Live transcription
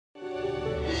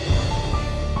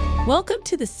Welcome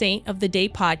to the Saint of the Day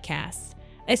podcast,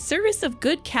 a service of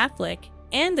Good Catholic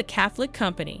and the Catholic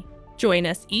Company. Join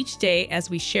us each day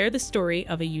as we share the story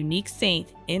of a unique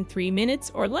saint in 3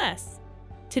 minutes or less.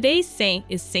 Today's saint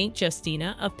is Saint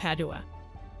Justina of Padua.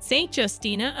 Saint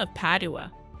Justina of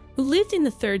Padua, who lived in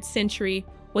the 3rd century,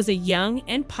 was a young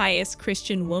and pious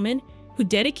Christian woman who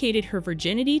dedicated her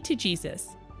virginity to Jesus.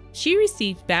 She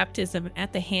received baptism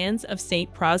at the hands of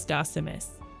Saint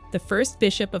Prazdosimus, the first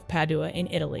bishop of Padua in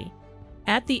Italy.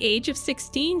 At the age of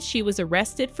 16, she was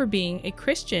arrested for being a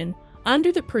Christian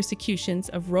under the persecutions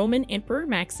of Roman Emperor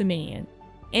Maximian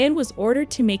and was ordered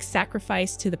to make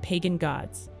sacrifice to the pagan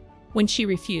gods. When she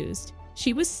refused,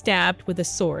 she was stabbed with a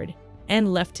sword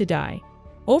and left to die.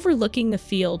 Overlooking the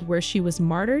field where she was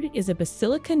martyred is a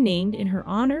basilica named in her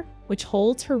honor, which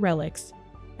holds her relics,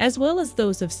 as well as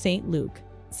those of Saint Luke,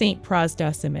 Saint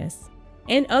Prazdosimus,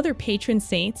 and other patron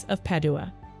saints of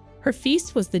Padua. Her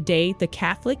feast was the day the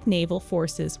Catholic naval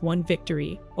forces won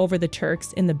victory over the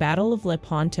Turks in the Battle of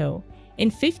Lepanto in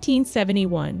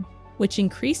 1571, which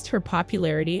increased her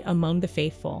popularity among the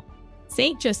faithful.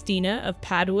 Saint Justina of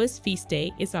Padua's feast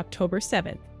day is October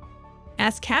 7th.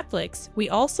 As Catholics, we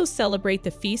also celebrate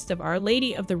the feast of Our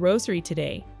Lady of the Rosary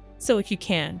today, so if you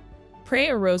can, pray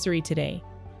a rosary today.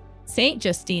 Saint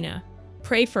Justina,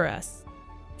 pray for us.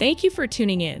 Thank you for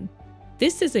tuning in.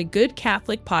 This is a Good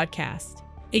Catholic podcast.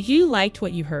 If you liked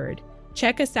what you heard,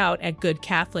 check us out at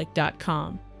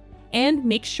goodcatholic.com and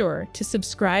make sure to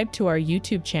subscribe to our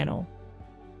YouTube channel